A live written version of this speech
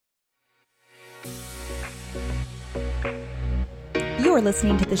You are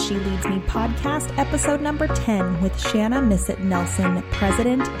listening to the She Leads Me podcast, episode number 10, with Shanna Missett Nelson,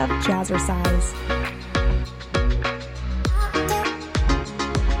 president of Jazzercise.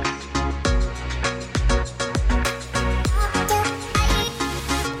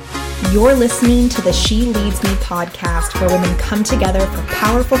 You're listening to the She Leads Me podcast, where women come together for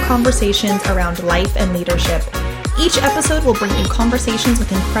powerful conversations around life and leadership. Each episode will bring you conversations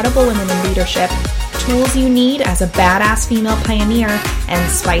with incredible women in leadership, tools you need as a badass female pioneer,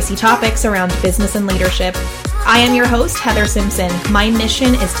 and spicy topics around business and leadership. I am your host, Heather Simpson. My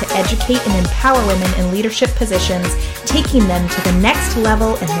mission is to educate and empower women in leadership positions, taking them to the next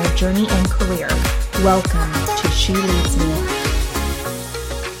level in their journey and career. Welcome to She Leads Me.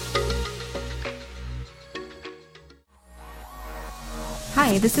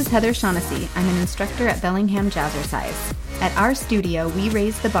 Hi, this is Heather Shaughnessy. I'm an instructor at Bellingham Jazzercise. At our studio, we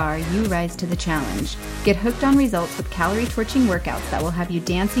raise the bar, you rise to the challenge. Get hooked on results with calorie-torching workouts that will have you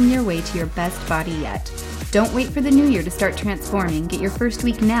dancing your way to your best body yet. Don't wait for the new year to start transforming. Get your first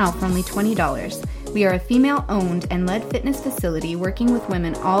week now for only $20. We are a female-owned and led fitness facility working with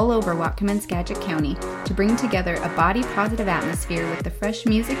women all over Whatcom and Skagit County to bring together a body-positive atmosphere with the fresh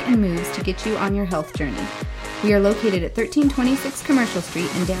music and moves to get you on your health journey. We are located at 1326 Commercial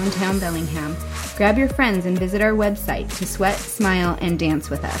Street in downtown Bellingham. Grab your friends and visit our website to sweat, smile, and dance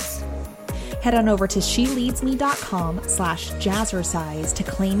with us. Head on over to sheleadsme.com/jazzercise to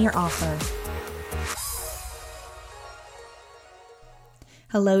claim your offer.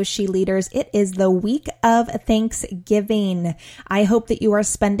 Hello, She Leaders. It is the week of Thanksgiving. I hope that you are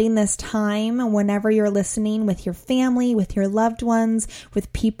spending this time whenever you're listening with your family, with your loved ones,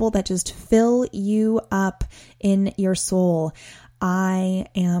 with people that just fill you up in your soul. I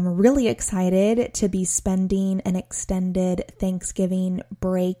am really excited to be spending an extended Thanksgiving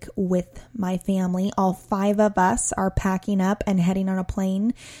break with my family. All 5 of us are packing up and heading on a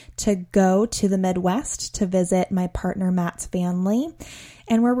plane to go to the Midwest to visit my partner Matt's family.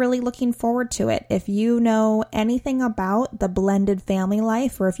 And we're really looking forward to it. If you know anything about the blended family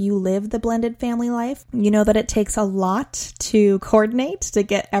life, or if you live the blended family life, you know that it takes a lot to coordinate to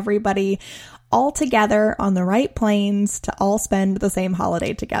get everybody all together on the right planes to all spend the same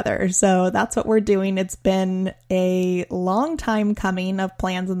holiday together. So that's what we're doing. It's been a long time coming of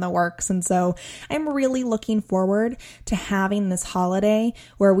plans in the works. And so I'm really looking forward to having this holiday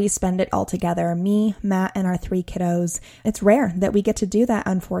where we spend it all together. Me, Matt, and our 3 kiddos. It's rare that we get to do that,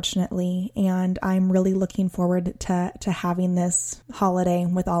 unfortunately. And I'm really looking forward to having this holiday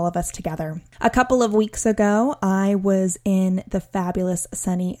with all of us together. A couple of weeks ago, I was in the fabulous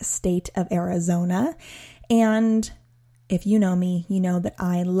sunny state of Arizona. And if you know me, you know that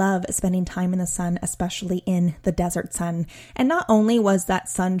I love spending time in the sun, especially in the desert sun. And not only was that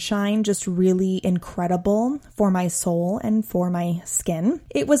sunshine just really incredible for my soul and for my skin,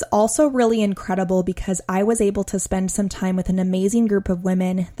 it was also really incredible because I was able to spend some time with an amazing group of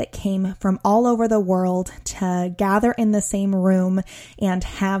women that came from all over the world to gather in the same room and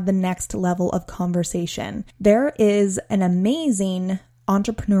have the next level of conversation. There is an amazing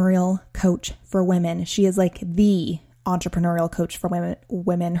entrepreneurial coach for women. She is like the entrepreneurial coach for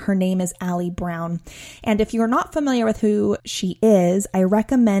women. Her name is Allie Brown. And if you're not familiar with who she is, I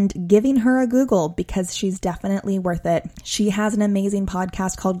recommend giving her a Google because she's definitely worth it. She has an amazing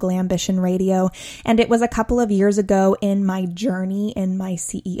podcast called Glambition Radio. And it was a couple of years ago in my journey in my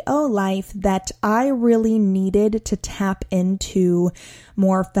CEO life that I really needed to tap into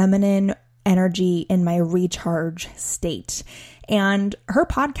more feminine energy in my recharge state. And her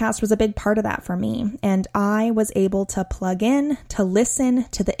podcast was a big part of that for me. And I was able to plug in, to listen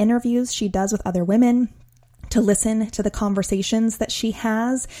to the interviews she does with other women, to listen to the conversations that she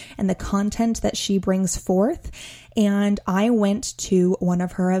has and the content that she brings forth. And I went to one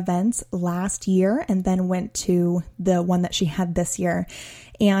of her events last year and then went to the one that she had this year.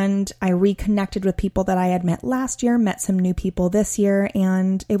 And I reconnected with people that I had met last year, met some new people this year,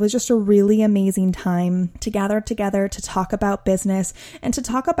 and it was just a really amazing time to gather together to talk about business and to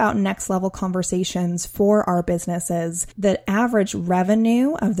talk about next level conversations for our businesses. The average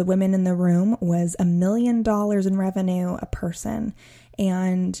revenue of the women in the room was $1 million in revenue a person,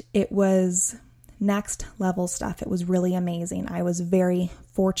 and it was next level stuff. It was really amazing. I was very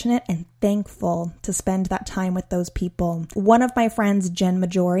fortunate and thankful to spend that time with those people. One of my friends, Jen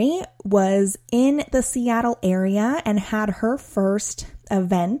Majori, was in the Seattle area and had her first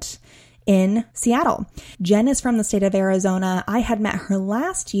event in Seattle. Jen is from the state of Arizona. I had met her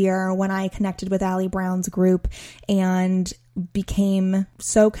last year when I connected with Allie Brown's group, and became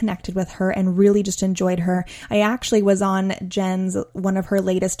so connected with her and really just enjoyed her. I actually was on Jen's, one of her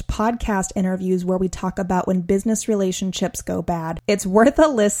latest podcast interviews where we talk about when business relationships go bad. It's worth a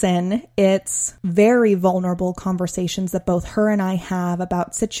listen. It's very vulnerable conversations that both her and I have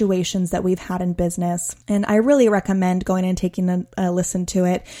about situations that we've had in business. And I really recommend going and taking a listen to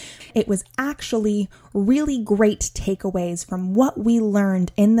it. It was actually really great takeaways from what we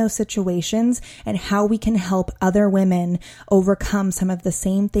learned in those situations and how we can help other women overcome some of the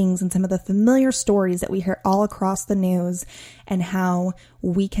same things and some of the familiar stories that we hear all across the news, and how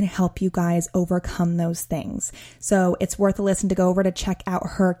we can help you guys overcome those things. So it's worth a listen to go over to check out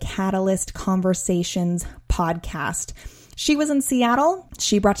her Catalyst Conversations podcast. She was in Seattle.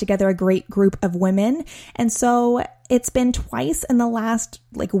 She brought together a great group of women. And so it's been twice in the last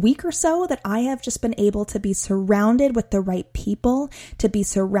week or so that I have just been able to be surrounded with the right people, to be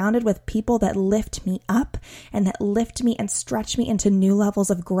surrounded with people that lift me up and that lift me and stretch me into new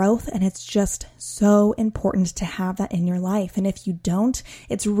levels of growth. And it's just so important to have that in your life. And if you don't,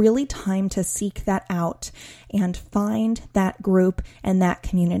 it's really time to seek that out and find that group and that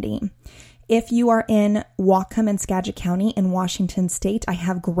community. If you are in Whatcom and Skagit County in Washington State, I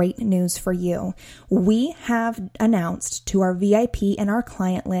have great news for you. We have announced to our VIP and our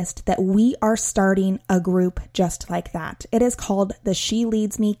client list that we are starting a group just like that. It is called the She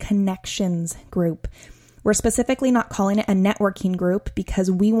Leads Me Connections Group. We're specifically not calling it a networking group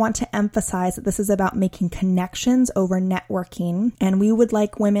because we want to emphasize that this is about making connections over networking. And we would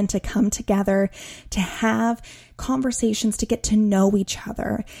like women to come together to have conversations, to get to know each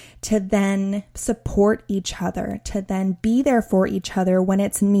other, to then support each other, to then be there for each other when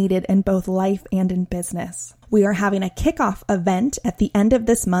it's needed in both life and in business. We are having a kickoff event at the end of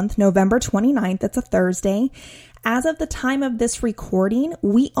this month, November 29th. It's a Thursday. As of the time of this recording,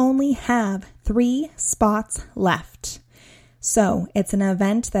 we only have 3 spots left. So it's an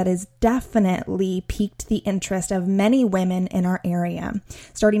event that has definitely piqued the interest of many women in our area.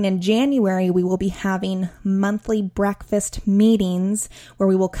 Starting in January, we will be having monthly breakfast meetings where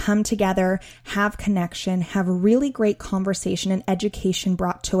we will come together, have connection, have really great conversation and education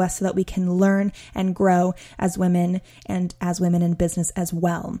brought to us so that we can learn and grow as women and as women in business as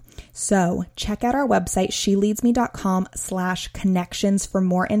well. So check out our website, sheleadsme.com/connections for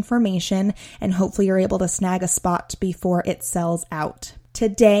more information, and hopefully you're able to snag a spot before it's sells out.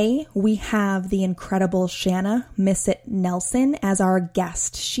 Today, we have the incredible Shanna Missett Nelson as our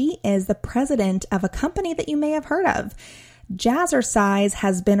guest. She is the president of a company that you may have heard of. Jazzercise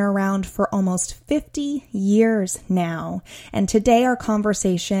has been around for almost 50 years now. And today our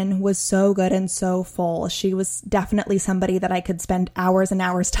conversation was so good and so full. She was definitely somebody that I could spend hours and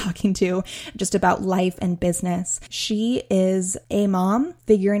hours talking to just about life and business. She is a mom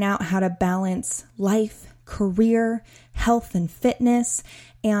figuring out how to balance life, career, health and fitness,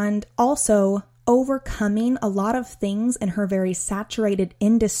 and also overcoming a lot of things in her very saturated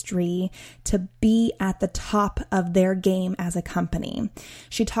industry to be at the top of their game as a company.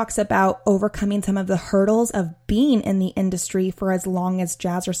 She talks about overcoming some of the hurdles of being in the industry for as long as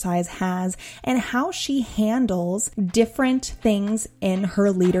Jazzercise has, and how she handles different things in her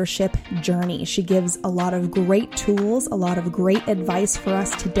leadership journey. She gives a lot of great tools, a lot of great advice for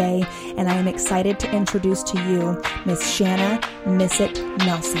us today, and I am excited to introduce to you Miss Shanna Missett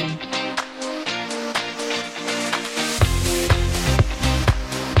Nelson.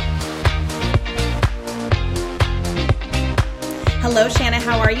 Hello, Shanna.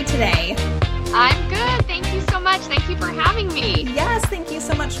 How are you today? I'm good. Thank you so much. Thank you for having me. Yes, thank you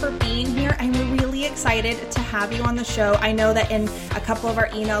so much for being here. I'm really excited to have you on the show. I know that in a couple of our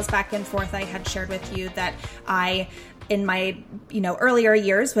emails back and forth, I had shared with you that I, in my earlier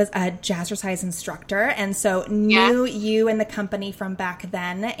years, was a Jazzercise instructor, and so knew you and the company from back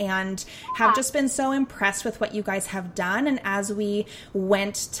then, and have just been so impressed with what you guys have done. And as we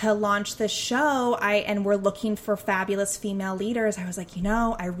went to launch the show, and we're looking for fabulous female leaders, I was like,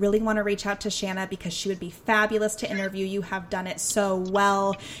 I really want to reach out to Shanna because she would be fabulous to interview. You have done it so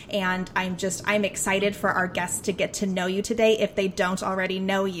well, and I'm excited for our guests to get to know you today if they don't already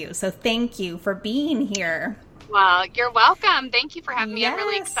know you. So thank you for being here. Well, you're welcome. Thank you for having me. I'm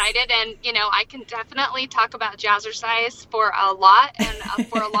really excited. And, I can definitely talk about Jazzercise for a lot and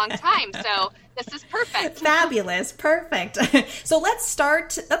for a long time. So this is perfect. Fabulous. Perfect. So let's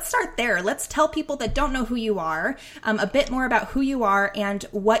start there. Let's tell people that don't know who you are a bit more about who you are and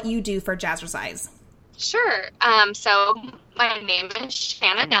what you do for Jazzercise. Sure. So my name is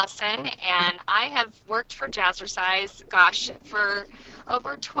Shanna Nelson, and I have worked for Jazzercise, for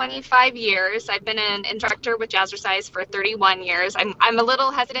over 25 years. I've been an instructor with Jazzercise for 31 years. I'm a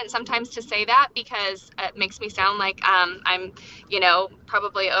little hesitant sometimes to say that because it makes me sound like I'm,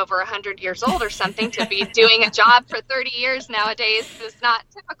 probably over 100 years old or something. To be doing a job for 30 years nowadays is not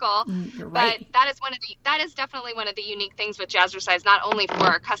typical. You're right. But that is definitely one of the unique things with Jazzercise, not only for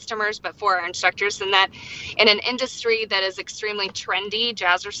our customers but for our instructors, and that in an industry that is extremely trendy,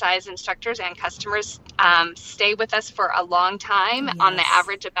 Jazzercise instructors and customers stay with us for a long time, yes. On the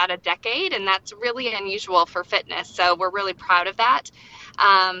average about a decade, and that's really unusual for fitness. So we're really proud of that.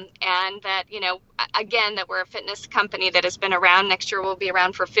 And that, again, that we're a fitness company that has been around. Next year we'll be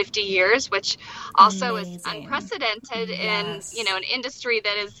around for 50 years, which also Amazing. Is unprecedented yes. in, an industry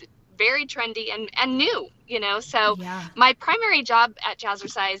that is very trendy and new, so yeah. My primary job at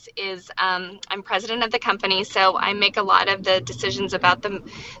Jazzercise is I'm president of the company, so I make a lot of the decisions about the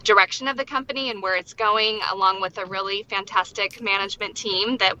direction of the company and where it's going, along with a really fantastic management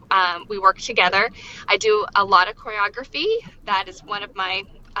team that we work together. I do a lot of choreography. That is one of my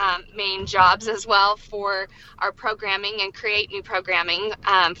main jobs as well for our programming, and create new programming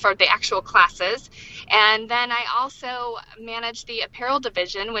for the actual classes. And then I also manage the apparel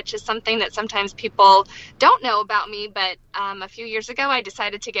division, which is something that sometimes people don't know about me, but a few years ago I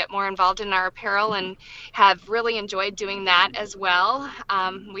decided to get more involved in our apparel and have really enjoyed doing that as well.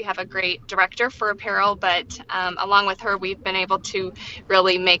 We have a great director for apparel, but along with her we've been able to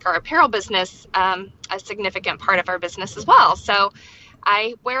really make our apparel business a significant part of our business as well. So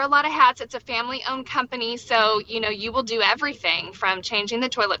I wear a lot of hats. It's a family-owned company, so, you will do everything from changing the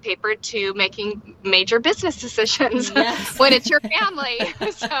toilet paper to making major business decisions yes. when it's your family.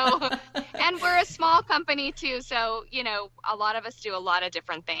 So, and we're a small company too, so, a lot of us do a lot of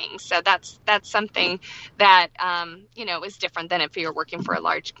different things. So that's something that, is different than if you're working for a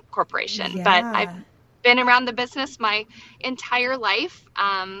large corporation. Yeah. But I've been around the business my entire life.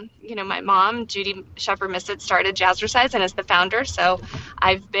 My mom, Judy Shepard-Missett, started Jazzercise and is the founder. So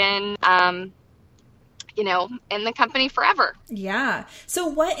I've been, in the company forever. Yeah. So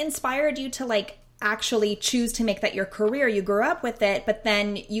what inspired you to actually choose to make that your career? You grew up with it, but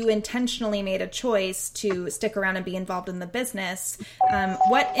then you intentionally made a choice to stick around and be involved in the business.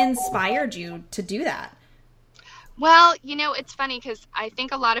 What inspired you to do that? Well, it's funny because I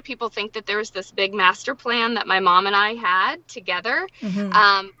think a lot of people think that there was this big master plan that my mom and I had together,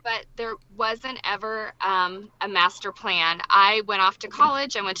 mm-hmm. But there wasn't ever a master plan. I went off to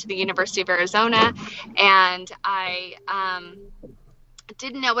college. I went to the University of Arizona, and I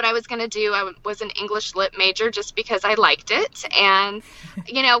didn't know what I was going to do. I was an English lit major just because I liked it. And,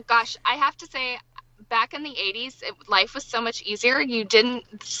 I have to say, back in the 80s, life was so much easier. You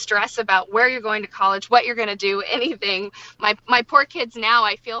didn't stress about where you're going to college, what you're going to do, anything. My poor kids now,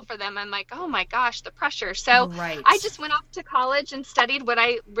 I feel for them. I'm like, oh my gosh, the pressure. So right. I just went off to college and studied what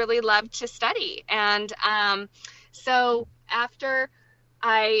I really loved to study. And so after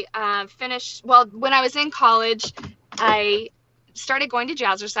I finished, when I was in college, I started going to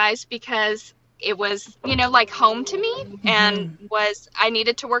Jazzercise because it was, home to me, mm-hmm. and I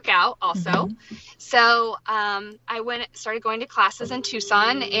needed to work out also. Mm-hmm. So I started going to classes in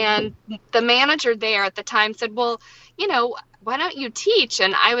Tucson, and the manager there at the time said, well, why don't you teach?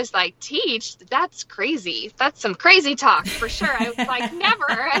 And I was like, teach? That's crazy. That's some crazy talk for sure. I was like, never.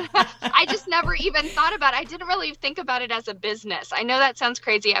 I just never even thought about it. I didn't really think about it as a business. I know that sounds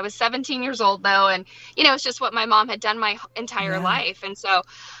crazy. I was 17 years old though. And, it's just what my mom had done my entire life. And so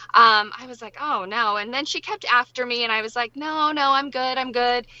I was like, oh no. And then she kept after me, and I was like, no, I'm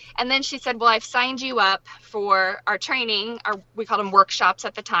good. And then she said, well, I've signed you up for our training, we called them workshops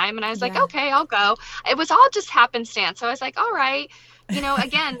at the time. And I was like, okay, I'll go. It was all just happenstance. So I was like, all right.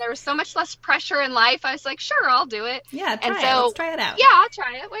 Again, there was so much less pressure in life. I was like, sure, I'll do it. Yeah, let's try it out. Yeah, I'll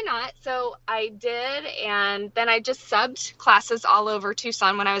try it. Why not? So I did. And then I just subbed classes all over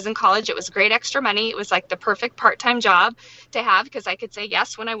Tucson when I was in college. It was great extra money. It was like the perfect part-time job to have because I could say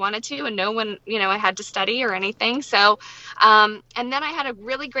yes when I wanted to and no when, I had to study or anything. So, and then I had a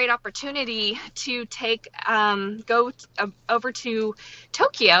really great opportunity to go over to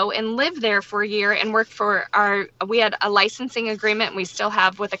Tokyo and live there for a year and work for we had a licensing agreement we still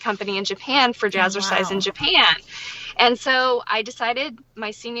have with a company in Japan for Jazzercise in Japan. And so I decided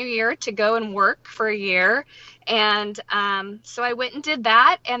my senior year to go and work for a year. And so I went and did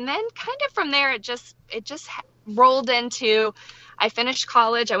that. And then kind of from there, it just rolled into, I finished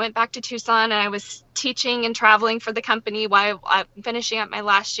college. I went back to Tucson and I was teaching and traveling for the company while I'm finishing up my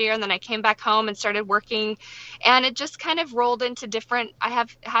last year. And then I came back home and started working, and it just kind of rolled into I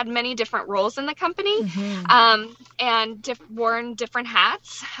have had many different roles in the company, mm-hmm. And worn different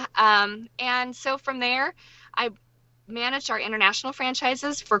hats. And so from there, I managed our international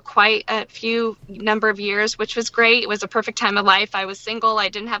franchises for quite a few number of years, which was great. It was a perfect time of life. I was single. I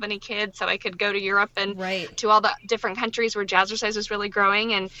didn't have any kids, so I could go to Europe and to all the different countries where Jazzercise was really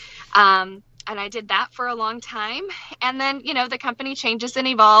growing. And I did that for a long time. And then, the company changes and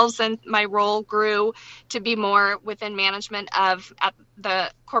evolves, and my role grew to be more within management at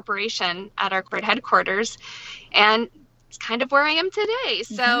the corporation at our corporate headquarters. And it's kind of where I am today.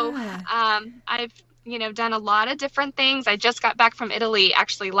 So I've done a lot of different things. I just got back from Italy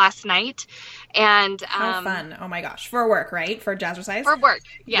actually last night. And how fun. Oh my gosh. For work, right? For Jazzercise? For work.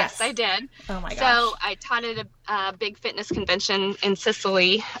 Yes, I did. Oh my gosh. So I taught at a big fitness convention in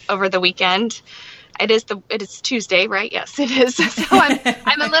Sicily over the weekend. It is Tuesday, right? Yes, it is. So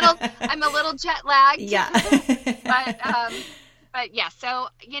I'm a little jet lagged. Yeah. but yeah, so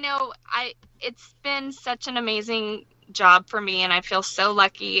it's been such an amazing job for me, and I feel so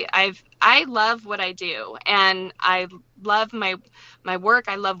lucky. I love what I do, and I love my work.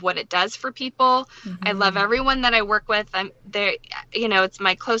 I love what it does for people. I love everyone that I work with. I'm there, it's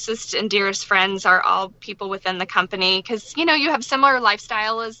my closest and dearest friends are all people within the company, because you have similar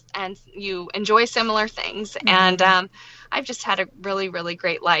lifestyles and you enjoy similar things. And I've just had a really, really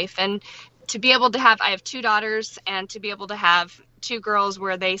great life. And to be able to I have 2 daughters, and to be able to have 2 girls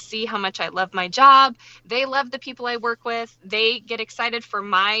where they see how much I love my job, they love the people I work with, they get excited for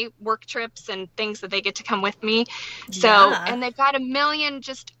my work trips and things that they get to come with me. So, and they've got a million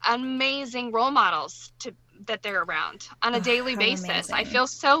just amazing role models that they're around on a daily basis. Amazing. I feel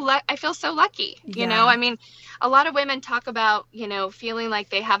so lucky. I mean, a lot of women talk about, feeling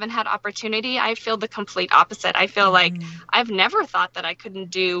like they haven't had opportunity. I feel the complete opposite. I feel like I've never thought that I couldn't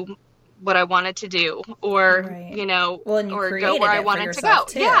do what I wanted to do, or or go where I wanted to go.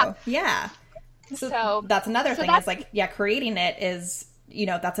 Too. Yeah. So that's another thing. Is like, creating it is,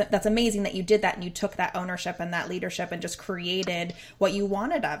 that's amazing that you did that, and you took that ownership and that leadership and just created what you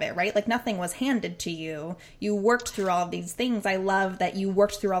wanted of it, right? Like nothing was handed to you. You worked through all of these things. I love that you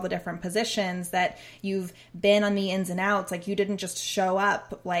worked through all the different positions, that you've been on the ins and outs. Like you didn't just show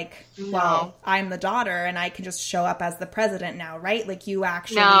up like, well, I'm the daughter and I can just show up as the president now, right? Like you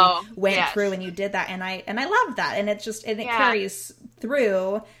actually went through and you did that. And I love that. And it's just, and it carries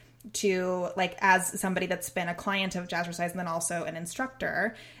through to, like, as somebody that's been a client of Jazzercise and then also an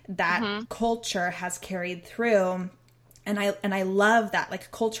instructor, that culture has carried through. And I love that.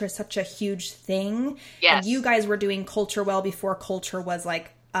 Like, culture is such a huge thing. Yes. And you guys were doing culture well before culture was like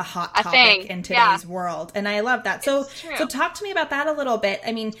a hot topic in today's world. And I love that. So talk to me about that a little bit.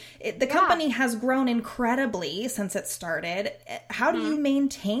 I mean, the company has grown incredibly since it started. How do you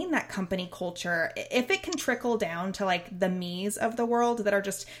maintain that company culture? If it can trickle down to like the me's of the world that are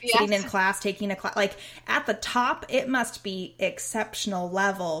just sitting in class, taking a class, like at the top, it must be exceptional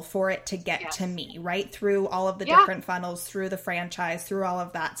level for it to get to me, right? Through all of the different funnels, through the franchise, through all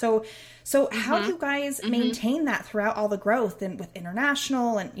of that. So how do you guys maintain that throughout all the growth and with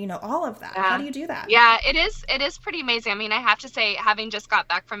international and, all of that? How do you do that? Yeah, it is pretty amazing. I mean, I have to say, having just got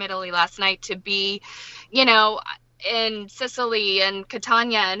back from Italy last night, to be, in Sicily and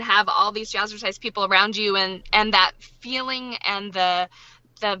Catania and have all these Jazzercise people around you, and that feeling and the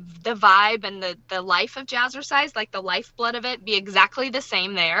vibe and the life of Jazzercise, like the lifeblood of it, be exactly the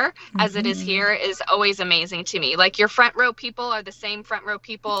same there as it is here, is always amazing to me. Like your front row people are the same front row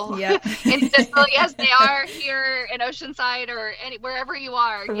people in Sicily as they are here in Oceanside or wherever you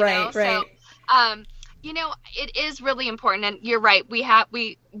are. You know? So, it is really important. And you're right.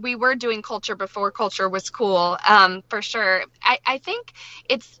 We were doing culture before culture was cool, for sure. I think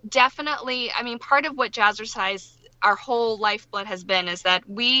it's definitely, part of what Jazzercise, our whole lifeblood has been, is that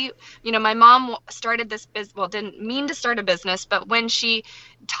my mom started this business, didn't mean to start a business, but when she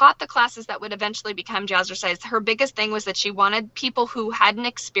taught the classes that would eventually become Jazzercise, her biggest thing was that she wanted people who hadn't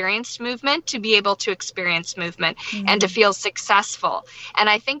experienced movement to be able to experience movement and to feel successful. And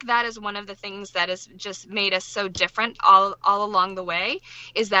I think that is one of the things that has just made us so different all along the way,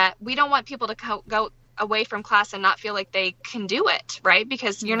 is that we don't want people to go away from class and not feel like they can do it, right?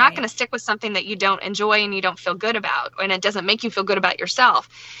 Because you're not going to stick with something that you don't enjoy and you don't feel good about, and it doesn't make you feel good about yourself.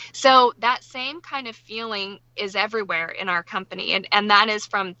 So that same kind of feeling is everywhere in our company. And that is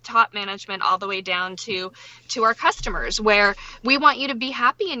from top management all the way down to our customers, where we want you to be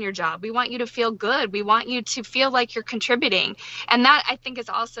happy in your job. We want you to feel good. We want you to feel like you're contributing. And that, I think, is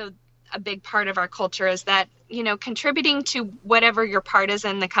also a big part of our culture, is that, contributing to whatever your part is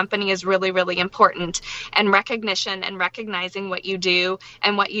in the company is really, really important, and recognition and recognizing what you do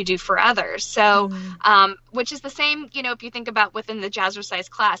and what you do for others. So, which is the same, if you think about within the Jazzercise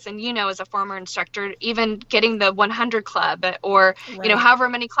class, and, as a former instructor, even getting the 100 club or, however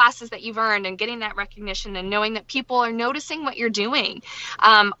many classes that you've earned, and getting that recognition and knowing that people are noticing what you're doing.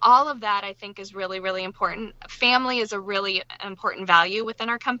 All of that, I think, is really, really important. Family is a really important value within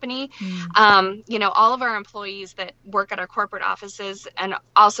our company. All of our employees that work at our corporate offices, and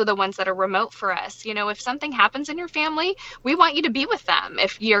also the ones that are remote for us, if something happens in your family, we want you to be with them.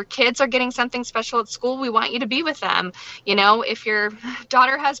 If your kids are getting something special at school, we want you to be with them. If your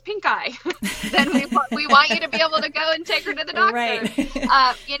daughter has pink eye, then we want you to be able to go and take her to the doctor. Right.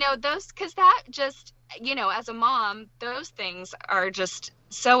 Because that just, as a mom, those things are just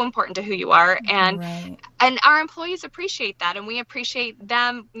so important to who you are. And our employees appreciate that, and we appreciate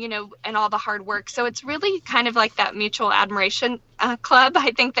them, and all the hard work. So it's really kind of like that mutual admiration club,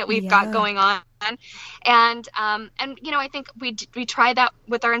 I think, that we've got going on. And I think we try that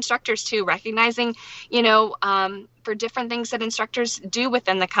with our instructors too, recognizing, for different things that instructors do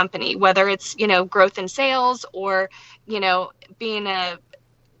within the company, whether it's, growth in sales or, being a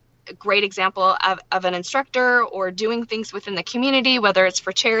great example of an instructor, or doing things within the community, whether it's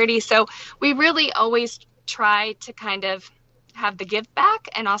for charity. So we really always try to kind of have the give back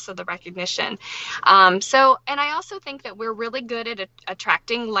and also the recognition. And I also think that we're really good at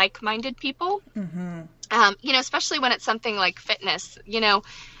attracting like-minded people, especially when it's something like fitness.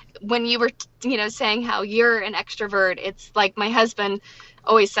 When you were, saying how you're an extrovert, it's like my husband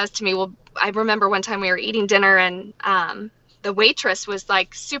always says to me, well, I remember one time we were eating dinner, and the waitress was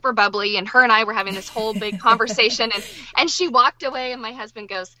like super bubbly, and her and I were having this whole big conversation, and she walked away, and my husband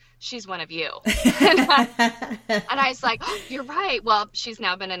goes, "She's one of you." And I was like, oh, "You're right." Well, she's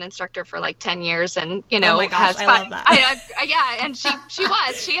now been an instructor for like 10 years, and oh my gosh, I love that. And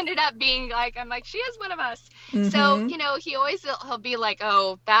she ended up being like, I'm like, she is one of us. So, he'll be like,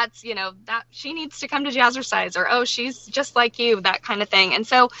 "Oh, that's, that she needs to come to Jazzercise," or, "Oh, she's just like you," that kind of thing. And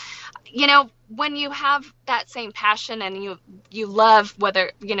so, when you have that same passion, and you love,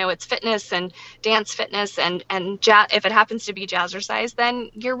 whether, it's fitness and dance fitness and if it happens to be Jazzercise, then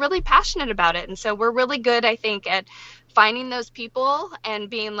you're really passionate about it. And so we're really good, I think, at finding those people and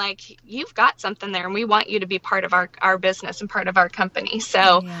being like, you've got something there, and we want you to be part of our business and part of our company.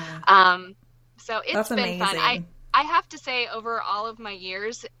 So, so it's been fun. I have to say, over all of my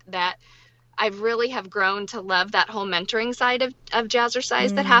years, that I really have grown to love that whole mentoring side of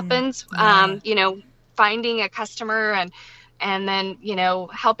Jazzercise that happens, finding a customer and then,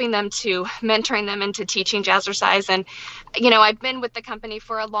 helping them to mentoring them into teaching Jazzercise. And, I've been with the company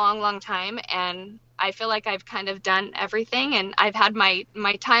for a long, long time, and I feel like I've kind of done everything, and I've had my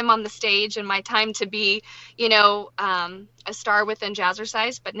time on the stage and my time to be, a star within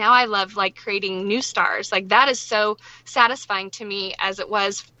Jazzercise. But now I love like creating new stars. Like, that is so satisfying to me, as it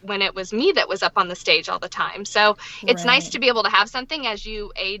was when it was me that was up on the stage all the time. So it's nice to be able to have something as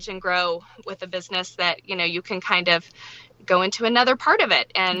you age and grow with a business that, you can kind of go into another part of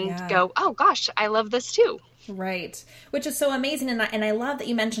it and go, oh gosh, I love this too. Right. Which is so amazing. And I love that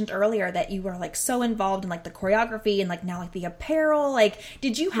you mentioned earlier that you were like so involved in like the choreography and like now like the apparel. Like,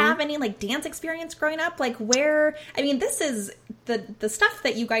 did you have any like dance experience growing up? Like, this is the stuff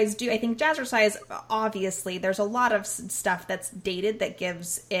that you guys do. I think Jazzercise, obviously, there's a lot of stuff that's dated that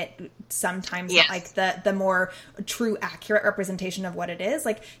gives it sometimes like the more true, accurate representation of what it is.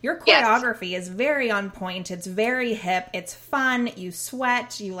 Like, your choreography is very on point. It's very hip. It's fun. You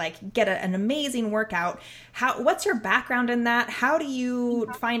sweat. You like get an amazing workout. What's your background in that? How do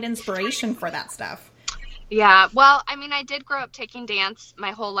you find inspiration for that stuff? Yeah, well, I did grow up taking dance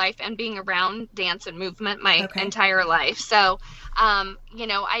my whole life and being around dance and movement my entire life. So, my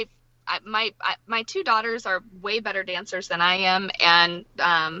two daughters are way better dancers than I am, and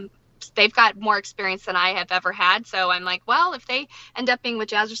they've got more experience than I have ever had. So I'm like, well, if they end up being with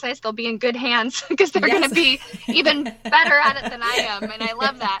Jazzercise, they'll be in good hands, because they're going to be even better at it than I am, and I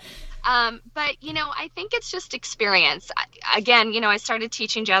love that. But, I think it's just experience. I started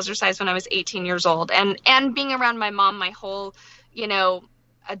teaching Jazzercise when I was 18 years old, and being around my mom my whole,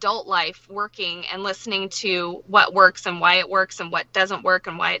 adult life, working and listening to what works and why it works and what doesn't work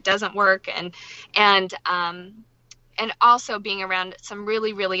and why it doesn't work. And also being around some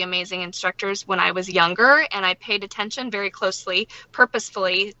really, really amazing instructors when I was younger, and I paid attention very closely,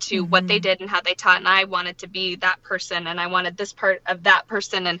 purposefully, to what they did and how they taught. And I wanted to be that person, and I wanted this part of that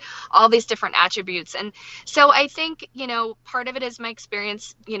person, and all these different attributes. And so I think, part of it is my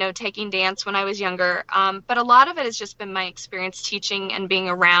experience, taking dance when I was younger. But a lot of it has just been my experience teaching and being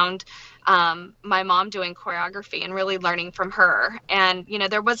around my mom doing choreography and really learning from her. And, you know,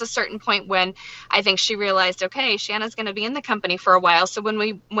 there was a certain point when I think she realized, okay, Shanna's going to be in the company for a while. So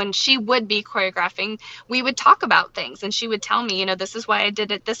when she would be choreographing, we would talk about things, and she would tell me, you know, this is why I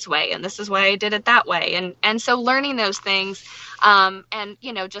did it this way, and this is why I did it that way. And so learning those things, and,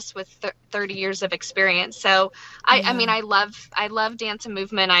 you know, just with 30 years of experience. So I mean, I love dance and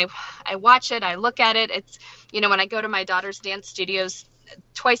movement. I watch it. I look at it. It's, you know, when I go to my daughter's dance studios,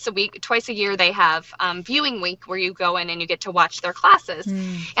 twice a year, they have viewing week where you go in and you get to watch their classes.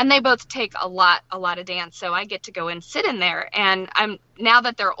 And they both take a lot of dance. So I get to go and sit in there. And now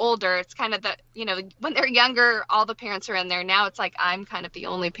that they're older, it's kind of you know, when they're younger, all the parents are in there. Now it's like I'm kind of the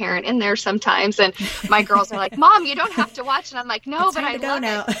only parent in there sometimes. And my girls are like, Mom, you don't have to watch. And I'm like, no, but I love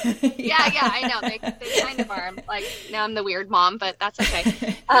now. it. yeah, I know. They kind of are. I'm like, now I'm the weird mom, but that's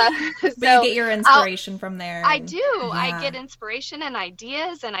okay. But you get your inspiration from there. I do. Yeah. I get inspiration and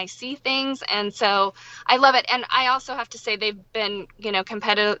ideas, and I see things. And so I love it. And I also have to say they've been, you know,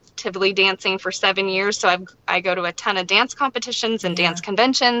 competitively dancing for 7 years. So I go to a ton of dance competitions and dance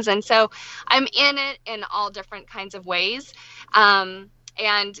conventions. And so I'm in it in all different kinds of ways.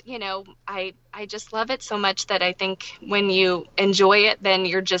 And, you know, I just love it so much that I think when you enjoy it, then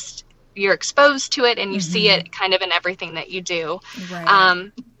you're exposed to it, and you see it kind of in everything that you do.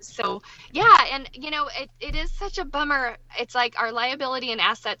 Right. So yeah. And you know, it is such a bummer. It's like our liability and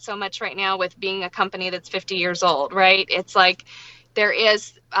asset so much right now with being a company that's 50 years old, right? It's like, there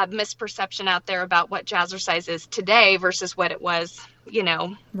is a misperception out there about what Jazzercise is today versus what it was, you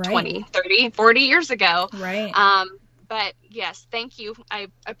know, 20, 30, 40 years ago. Right. But yes, thank you. I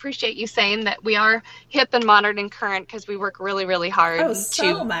appreciate you saying that we are hip and modern and current, because we work really, really hard to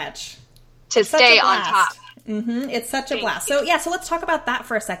stay on top. It's such a blast. So yeah, so let's talk about that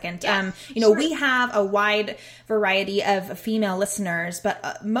for a second. Yeah, you know, sure. We have a wide variety of female listeners,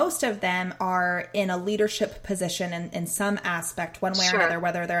 but most of them are in a leadership position in some aspect, one way or another,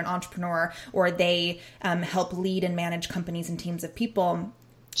 whether they're an entrepreneur or they help lead and manage companies and teams of people.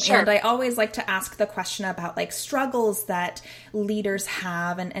 Sure. And I always like to ask the question about like struggles that leaders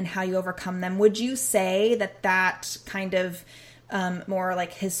have and how you overcome them. Would you say that kind of more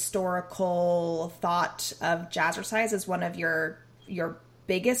like historical thought of Jazzercise is one of your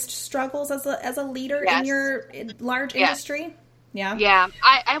biggest struggles as a leader in your large industry? Yeah,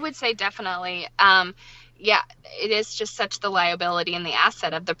 I would say definitely. It is just such the liability and the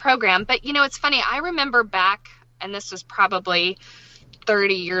asset of the program. But you know, it's funny. I remember back, and this was probably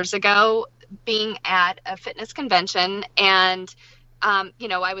 30 years ago, being at a fitness convention, and you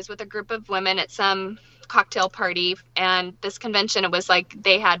know, I was with a group of women at some cocktail party, and this convention, it was like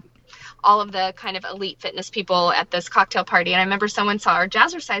they had all of the kind of elite fitness people at this cocktail party. And I remember someone saw our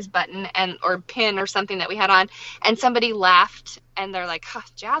Jazzercise button or pin or something that we had on, and somebody laughed, and they're like,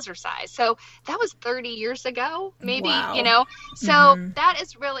 Jazzercise. So that was 30 years ago, maybe. Wow. You know, so that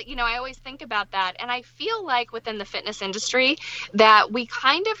is really, you know, I always think about that. And I feel like within the fitness industry that we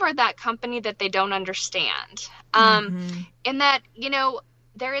kind of are that company that they don't understand. In that, you know,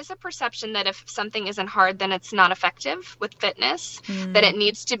 there is a perception that if something isn't hard, then it's not effective with fitness, that it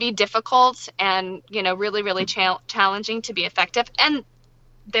needs to be difficult and, you know, really, really challenging to be effective. And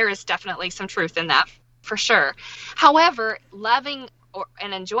there is definitely some truth in that, for sure. However, loving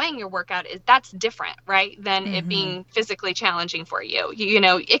and enjoying your workout, that's different, right? Than it being physically challenging for you. You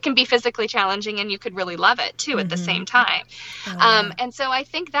know, it can be physically challenging and you could really love it too at the same time. And so I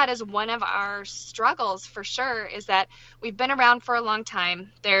think that is one of our struggles for sure, is that we've been around for a long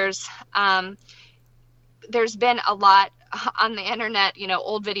time. There's been a lot on the internet, you know,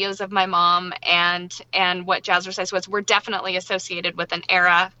 old videos of my mom and what Jazzercise was. We're definitely associated with an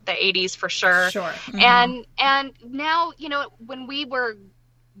era, the 80s for sure. And now, you know, when we were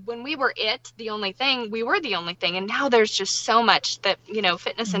the only thing, we were the only thing. And now there's just so much that, you know,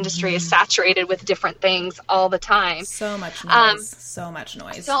 fitness industry is saturated with different things all the time. So much noise.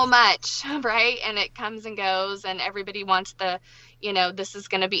 So much, right? And it comes and goes, and everybody wants you know, this is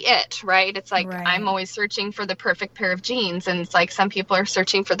going to be it, right? It's like, I'm always searching for the perfect pair of jeans, and it's like some people are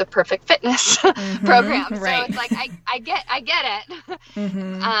searching for the perfect fitness program. Right. So it's like, I get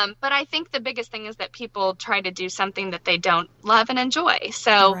it. But I think the biggest thing is that people try to do something that they don't love and enjoy.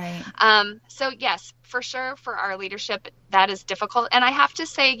 So, so yes, for sure, for our leadership, that is difficult. And I have to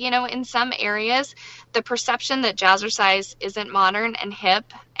say, you know, in some areas, the perception that Jazzercise isn't modern and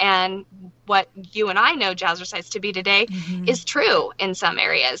hip and what you and I know Jazzercise to be today is true in some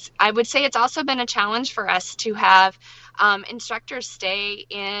areas. I would say it's also been a challenge for us to have instructors stay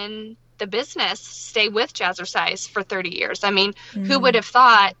in the business stay with Jazzercise for 30 years. I mean, who would have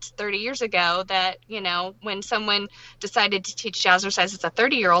thought 30 years ago that, when someone decided to teach Jazzercise as a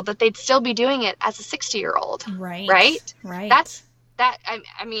 30-year-old, that they'd still be doing it as a 60-year-old. Right.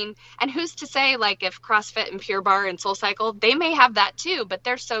 I mean, and who's to say, like, if CrossFit and Pure Barre and SoulCycle, they may have that too, but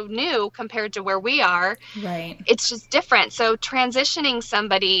they're so new compared to where we are. Right. It's just different. So transitioning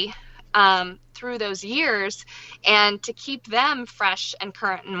somebody through those years and to keep them fresh and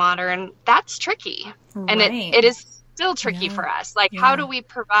current and modern, that's tricky. Right. And it is still tricky for us. Like, how do we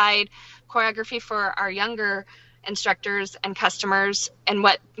provide choreography for our younger instructors and customers and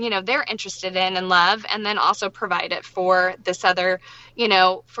what they're interested in and love, and then also provide it for this other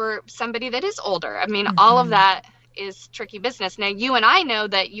for somebody that is older. I mean, all of that is tricky business. Now, you and I know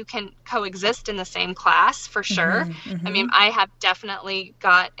that you can coexist in the same class for sure. I mean, I have definitely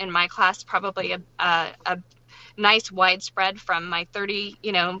got in my class probably a nice widespread from my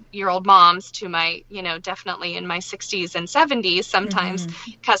 30-year-old moms to my definitely in my 60s and 70s sometimes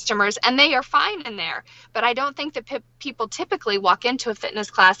customers, and they are fine in there. But I don't think that people typically walk into a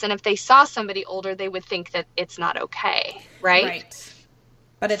fitness class, and if they saw somebody older, they would think that it's not okay, right?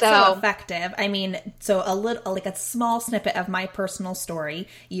 But it's so effective. I mean, so a small snippet of my personal story.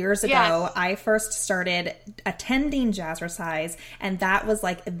 Years ago, I first started attending Jazzercise, and that was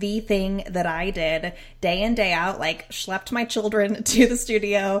like the thing that I did day in, day out, like schlepped my children to the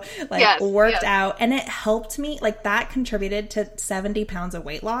studio, like worked out, and it helped me. Like, that contributed to 70 pounds of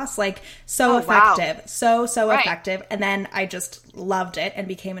weight loss. Like, so effective. Wow. So effective. And then I just loved it and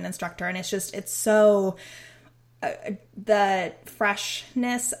became an instructor. And it's so... the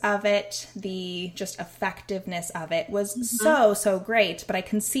freshness of it, the just effectiveness of it was so great. But I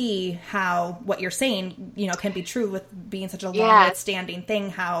can see how what you're saying, can be true with being such a long-standing thing,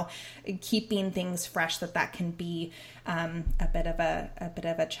 how keeping things fresh, that can be a bit of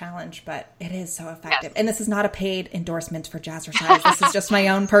a challenge, but it is so effective. Yes. And this is not a paid endorsement for Jazzercise. This is just my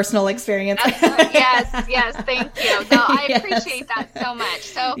own personal experience. Yes, thank you. No, I appreciate that so much.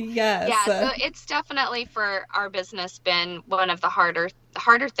 So so it's definitely for our business been one of the harder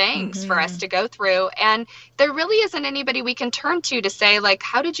things for us to go through, and there really isn't anybody we can turn to say, like,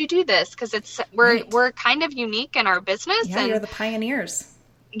 how did you do this? Because we're kind of unique in our business. And you're the pioneers.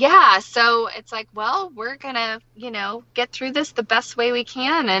 Yeah. So it's like, well, we're going to, get through this the best way we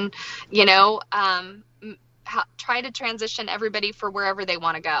can, and, try to transition everybody for wherever they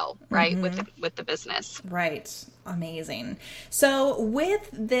want to go, right? With the business. Right. Amazing. So with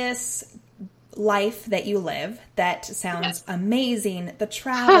this life that you live, that sounds amazing, the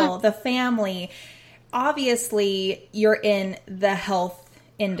travel, the family, obviously you're in the health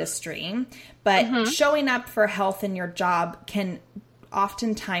industry, but showing up for health in your job can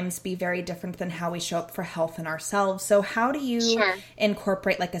oftentimes be very different than how we show up for health in ourselves. So how do you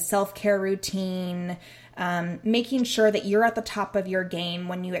incorporate like a self-care routine, making sure that you're at the top of your game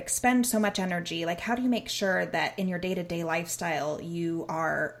when you expend so much energy? Like, how do you make sure that in your day-to-day lifestyle, you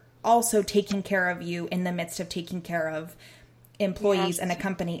are also taking care of you in the midst of taking care of employees and a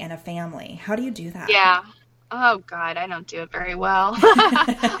company and a family? How do you do that? Yeah. Oh God, I don't do it very well.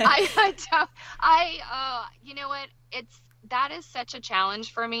 You know what? That is such a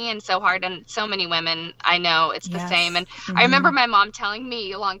challenge for me and so hard. And so many women I know it's the same. And I remember my mom telling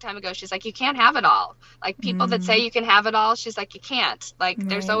me a long time ago, she's like, you can't have it all. Like, people that say you can have it all, she's like, you can't. Like,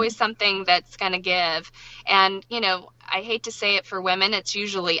 there's always something that's going to give. And, I hate to say it for women, it's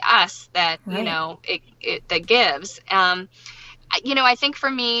usually us that, that gives. I think for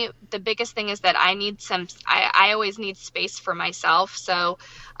me, the biggest thing is that I always need space for myself. So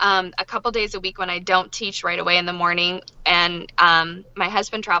a couple days a week when I don't teach right away in the morning, and my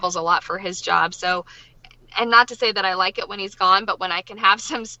husband travels a lot for his job. So, and not to say that I like it when he's gone, but when I can have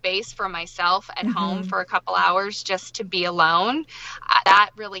some space for myself at home for a couple hours just to be alone, that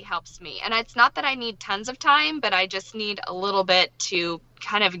really helps me. And it's not that I need tons of time, but I just need a little bit to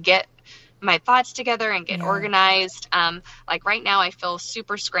kind of get my thoughts together and get organized. Like right now I feel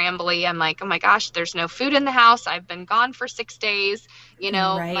super scrambly. I'm like, oh my gosh, there's no food in the house. I've been gone for 6 days.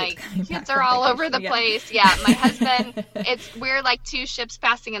 My kids are all over the place. Yeah. My husband, we're like two ships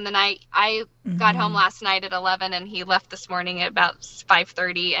passing in the night. I got home last night at 11 and he left this morning at about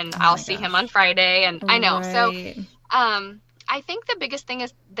 5:30, and I'll see him on Friday. And I know. So, I think the biggest thing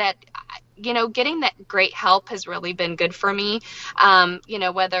is that, getting that great help has really been good for me.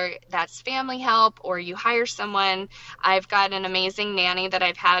 Whether that's family help or you hire someone. I've got an amazing nanny that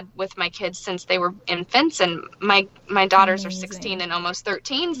I've had with my kids since they were infants, and my daughters are 16 and almost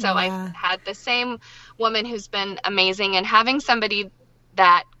 13. So I've had the same woman who's been amazing, and having somebody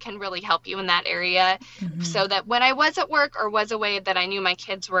that can really help you in that area, so that when I was at work or was away, that I knew my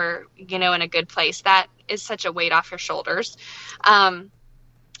kids were, in a good place. That is such a weight off your shoulders.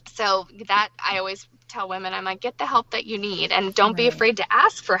 So that I always tell women, I'm like, get the help that you need, and don't be afraid to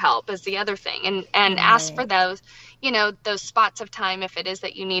ask for help is the other thing. And ask for those, those spots of time, if it is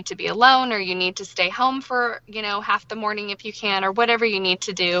that you need to be alone or you need to stay home for, half the morning if you can, or whatever you need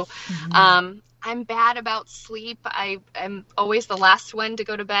to do. I'm bad about sleep. I am always the last one to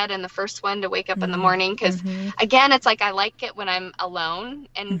go to bed and the first one to wake up in the morning. Because again, it's like, I like it when I'm alone,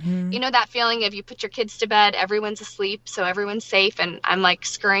 and that feeling of you put your kids to bed, everyone's asleep, so everyone's safe. And I'm like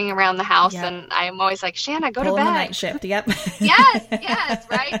scurrying around the house, and I'm always like, Shanna, go to bed. The night shift. Yep. yes.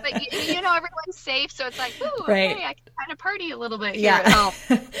 Right. But everyone's safe. So it's like, ooh, okay, I can kind of party a little bit here at home.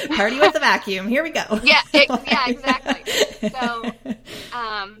 Party with the vacuum. Here we go. Exactly. So,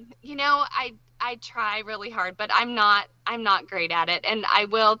 I try really hard, but I'm not great at it. And I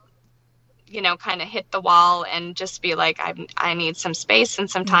will, kind of hit the wall and just be like, I need some space and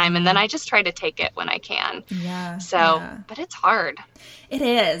some time. And then I just try to take it when I can. Yeah. So, but it's hard. It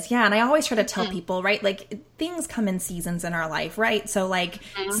is. Yeah. And I always try to tell people, right? Like, things come in seasons in our life, right? So like,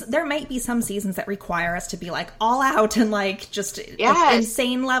 there might be some seasons that require us to be like all out and like just an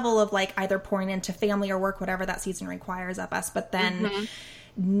insane level of like either pouring into family or work, whatever that season requires of us. But then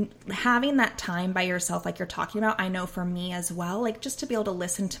having that time by yourself, like you're talking about, I know for me as well, like just to be able to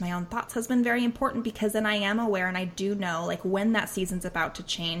listen to my own thoughts has been very important, because then I am aware and I do know like when that season's about to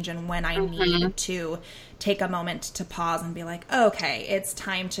change and when I need to take a moment to pause and be like, okay, it's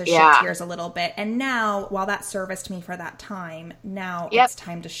time to shift gears a little bit. And now, while that serviced me for that time, now it's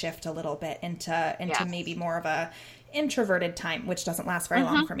time to shift a little bit into maybe more of a introverted time, which doesn't last very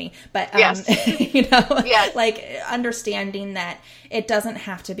long for me, but like understanding that it doesn't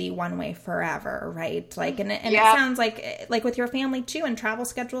have to be one way forever, right? Like, and it sounds like with your family too, and travel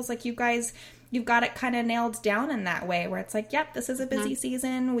schedules, like you guys, you've got it kind of nailed down in that way, where it's like, yep, this is a busy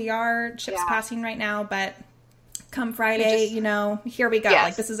season. We are ships passing right now, but come Friday, here we go.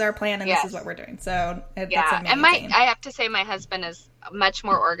 Like, this is our plan, and this is what we're doing. So that's amazing. And I have to say, my husband is much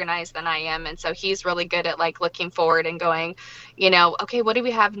more organized than I am, and so he's really good at like looking forward and going, okay, what do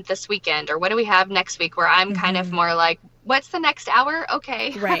we have this weekend, or what do we have next week? Where I'm kind of more like, what's the next hour?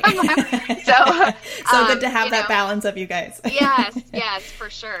 Okay, right. so good to have that balance of you guys. yes,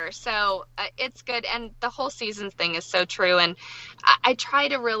 for sure. So it's good, and the whole seasons thing is so true. And I try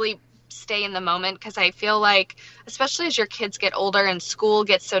to really stay in the moment, because I feel like, especially as your kids get older and school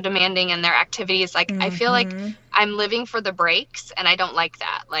gets so demanding in their activities, like I feel like I'm living for the breaks, and I don't like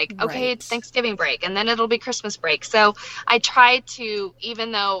that. Like, okay, it's Thanksgiving break, and then it'll be Christmas break. So I try to,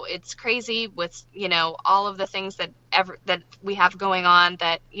 even though it's crazy with, all of the things that we have going on,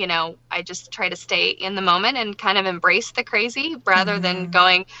 that, I just try to stay in the moment and kind of embrace the crazy, rather than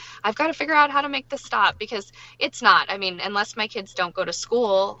going, I've got to figure out how to make this stop, because it's not. I mean, unless my kids don't go to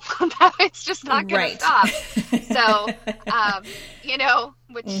school, it's just not going to stop. So,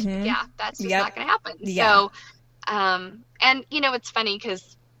 which, that's just not going to happen. So, and, it's funny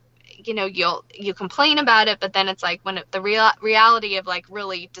because, you complain about it, but then it's like, when the reality of like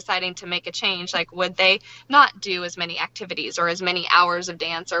really deciding to make a change, like, would they not do as many activities or as many hours of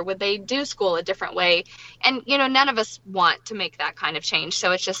dance, or would they do school a different way? And, none of us want to make that kind of change.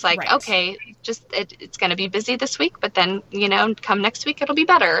 So it's just like, okay, just, it's going to be busy this week, but then, come next week, it'll be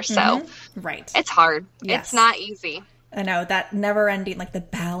better. So it's hard. Yes. It's not easy. I know, that never ending, like the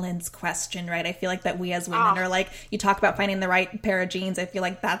balance question, right? I feel like that we as women are like, you talk about finding the right pair of jeans. I feel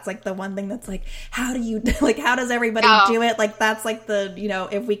like that's like the one thing that's like, how does everybody do it? Like, that's like the,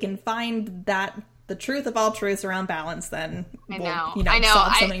 if we can find that, the truth of all truths around balance, then we'll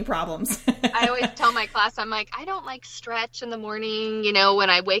solve so many problems. I always tell my class, I'm like, I don't like stretch in the morning, when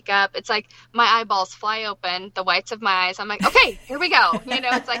I wake up. It's like my eyeballs fly open, the whites of my eyes. I'm like, okay, here we go.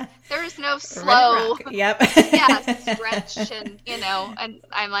 It's like, there's no slow stretch, and, and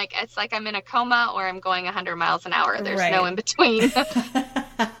I'm like, it's like I'm in a coma or I'm going 100 miles an hour. There's no in between.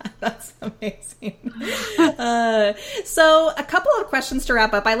 That's amazing. So a couple of questions to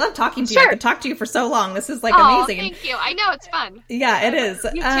wrap up. I love talking to you. I could talk to you for so long. This is like amazing. Thank you. I know, it's fun. Yeah, it is.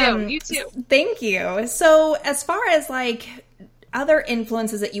 You too. Thank you. So as far as like other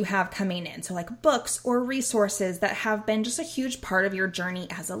influences that you have coming in, so like books or resources that have been just a huge part of your journey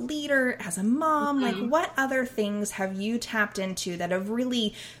as a leader, as a mom, like what other things have you tapped into that have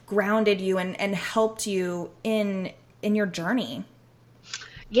really grounded you and helped you in your journey?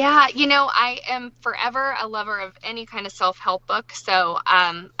 Yeah, I am forever a lover of any kind of self-help book. So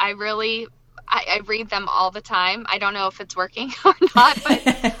I I read them all the time. I don't know if it's working or not, but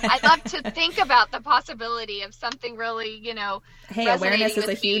I love to think about the possibility of something really, hey, awareness is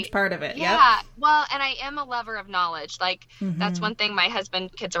a huge part of it. Yeah. Yep. Well, and I am a lover of knowledge. Like that's one thing my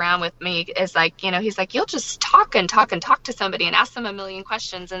husband kids around with me is like, he's like, you'll just talk to somebody and ask them a million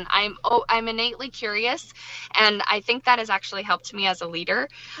questions. And I'm innately curious. And I think that has actually helped me as a leader.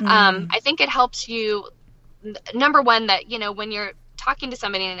 I think it helps you, number one, that, when you're talking to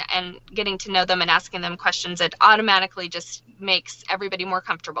somebody and getting to know them and asking them questions, it automatically just makes everybody more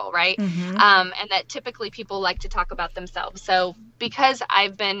comfortable, right? And that typically people like to talk about themselves. So because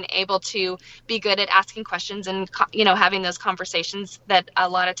I've been able to be good at asking questions and, having those conversations, that a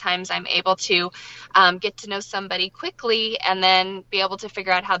lot of times I'm able to get to know somebody quickly and then be able to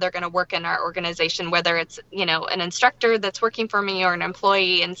figure out how they're going to work in our organization, whether it's, an instructor that's working for me or an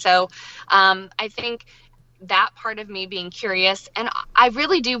employee. And so I think that part of me being curious, and I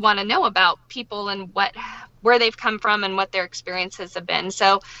really do want to know about people and where they've come from and what their experiences have been.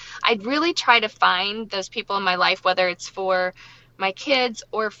 So I'd really try to find those people in my life, whether it's for my kids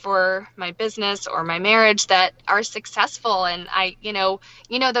or for my business or my marriage, that are successful. And I,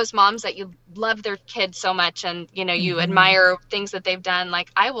 those moms that you love their kids so much and, you admire things that they've done. Like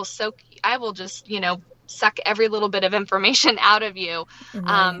I will just, suck every little bit of information out of you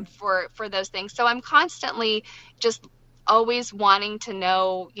for those things. So I'm constantly just always wanting to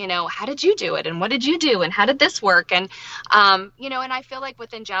know, how did you do it? And what did you do? And how did this work? And, and I feel like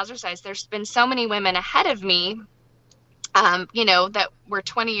within Jazzercise, there's been so many women ahead of me, that were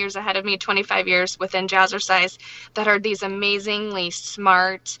 20 years ahead of me, 25 years within Jazzercise, that are these amazingly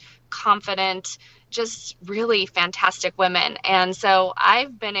smart, confident, just really fantastic women. And so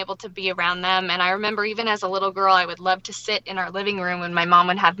I've been able to be around them. And I remember even as a little girl, I would love to sit in our living room when my mom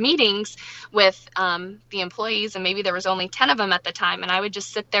would have meetings with the employees, and maybe there was only 10 of them at the time. And I would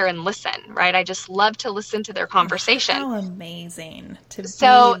just sit there and listen, right? I just love to listen to their conversation. How amazing to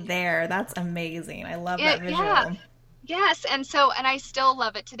be there. That's amazing. I love that visual. Yeah. Yes. And I still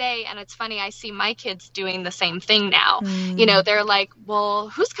love it today. And it's funny, I see my kids doing the same thing now. They're like, well,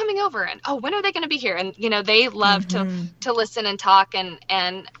 who's coming over? And, when are they going to be here? And, they love to listen and talk.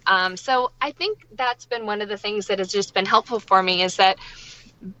 And so I think that's been one of the things that has just been helpful for me, is that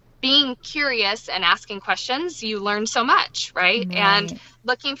being curious and asking questions, you learn so much, right? And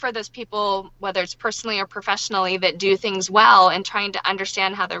looking for those people, whether it's personally or professionally, that do things well, and trying to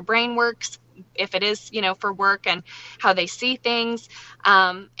understand how their brain works, if it is, for work, and how they see things,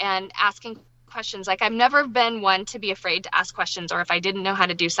 and asking questions. Like I've never been one to be afraid to ask questions, or if I didn't know how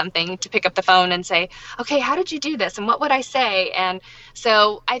to do something, to pick up the phone and say, okay, how did you do this? And what would I say? And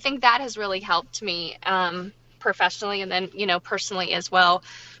so I think that has really helped me professionally, and then, personally as well.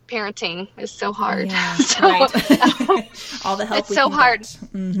 Parenting is so hard. Yeah, all the help. It's so hard.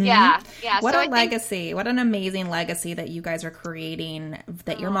 Yeah. What a legacy! What an amazing legacy that you guys are creating.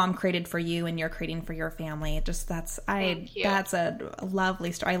 That your mom created for you, and you're creating for your family. That's a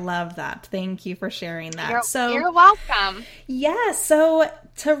lovely story. I love that. Thank you for sharing that. You're welcome. Yeah. So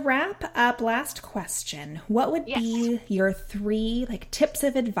to wrap up, last question: what would be your 3 tips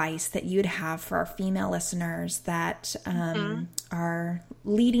of advice that you'd have for our female listeners that are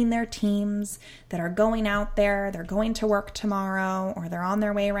leading their teams, that are going out there, they're going to work tomorrow, or they're on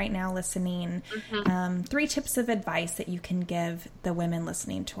their way right now listening? 3 tips of advice that you can give the women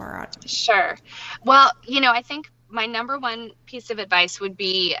listening to our audience. Sure. Well, I think my number one piece of advice would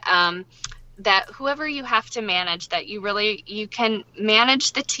be that whoever you have to manage, that you can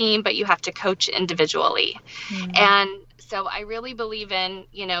manage the team, but you have to coach individually. And so I really believe in,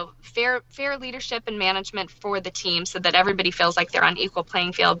 fair leadership and management for the team, so that everybody feels like they're on equal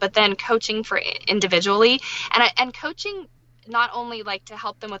playing field, but then coaching for individually, and coaching not only to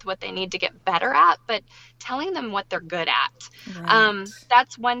help them with what they need to get better at, but telling them what they're good at. Right.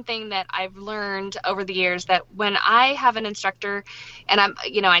 That's one thing that I've learned over the years, that when I have an instructor, and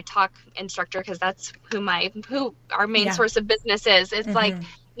I talk instructor because that's who our main source of business is. It's like,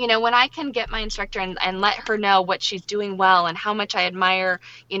 when I can get my instructor and let her know what she's doing well, and how much I admire,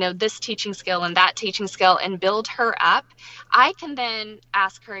 this teaching skill and that teaching skill, and build her up, I can then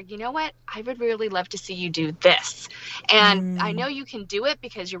ask her, you know what, I would really love to see you do this. And I know you can do it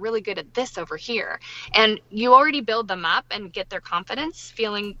because you're really good at this over here. And you already build them up and get their confidence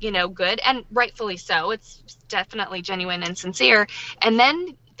feeling, good, and rightfully so. It's definitely genuine and sincere. And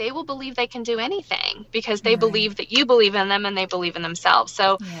then they will believe they can do anything, because they believe that you believe in them, and they believe in themselves.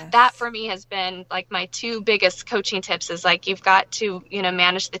 So that for me has been my 2 biggest coaching tips, is you've got to,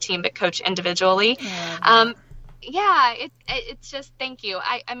 manage the team, but coach individually. Yeah, it's just, thank you.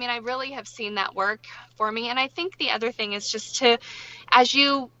 I mean, I really have seen that work for me. And I think the other thing is just to, as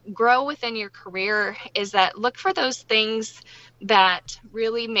you grow within your career, is that look for those things that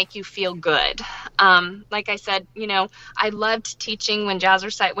really make you feel good. Like I said, I loved teaching when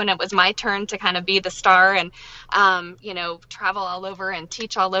when it was my turn to kind of be the star and, travel all over and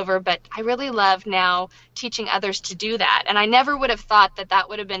teach all over. But I really love now teaching others to do that. And I never would have thought that that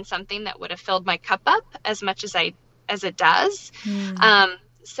would have been something that would have filled my cup up as much as it does.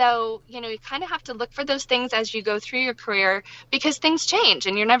 So, you kind of have to look for those things as you go through your career, because things change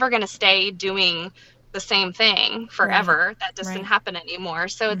and you're never going to stay doing the same thing forever. Right. That doesn't happen anymore.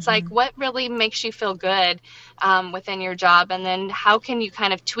 So it's like, what really makes you feel good within your job? And then how can you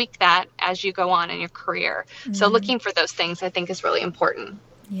kind of tweak that as you go on in your career? So looking for those things, I think, is really important.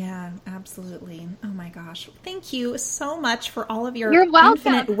 Yeah, absolutely. Oh my gosh. Thank you so much for all of your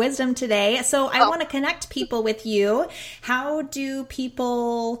infinite wisdom today. So I want to connect people with you. How do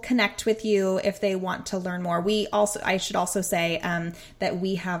people connect with you if they want to learn more? I should also say that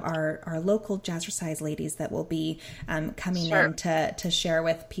we have our local Jazzercise ladies that will be coming in to share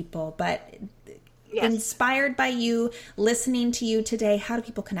with people. But inspired by you, listening to you today, how do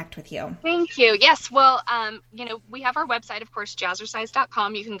people connect with you? Thank you. Yes. Well, we have our website, of course,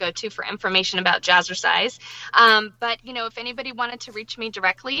 jazzercise.com. You can go to for information about Jazzercise. But, if anybody wanted to reach me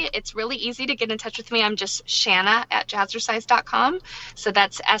directly, it's really easy to get in touch with me. I'm just Shanna at jazzercise.com. So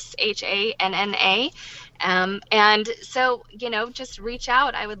that's SHANNA. And so, just reach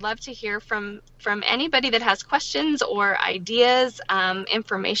out. I would love to hear from anybody that has questions or ideas,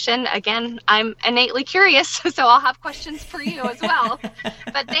 information. Again, I'm innately curious, so I'll have questions for you as well.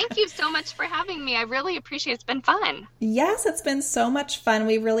 But thank you so much for having me. I really appreciate it. It's been fun. Yes, it's been so much fun.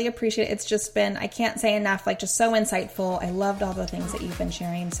 We really appreciate it. It's just been, I can't say enough, just so insightful. I loved all the things that you've been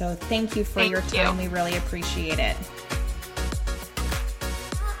sharing. So thank you for your time. We really appreciate it.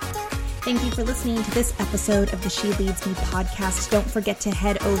 Thank you for listening to this episode of the She Leads Me podcast. Don't forget to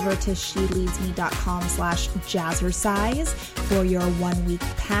head over to sheleadsme.com/jazzercise for your 1-week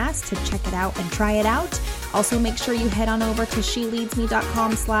pass to check it out and try it out. Also, make sure you head on over to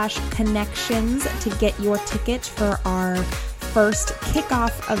sheleadsme.com/connections to get your ticket for our first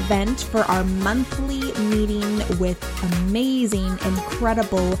kickoff event for our monthly meeting with amazing,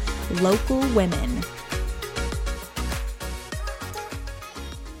 incredible local women.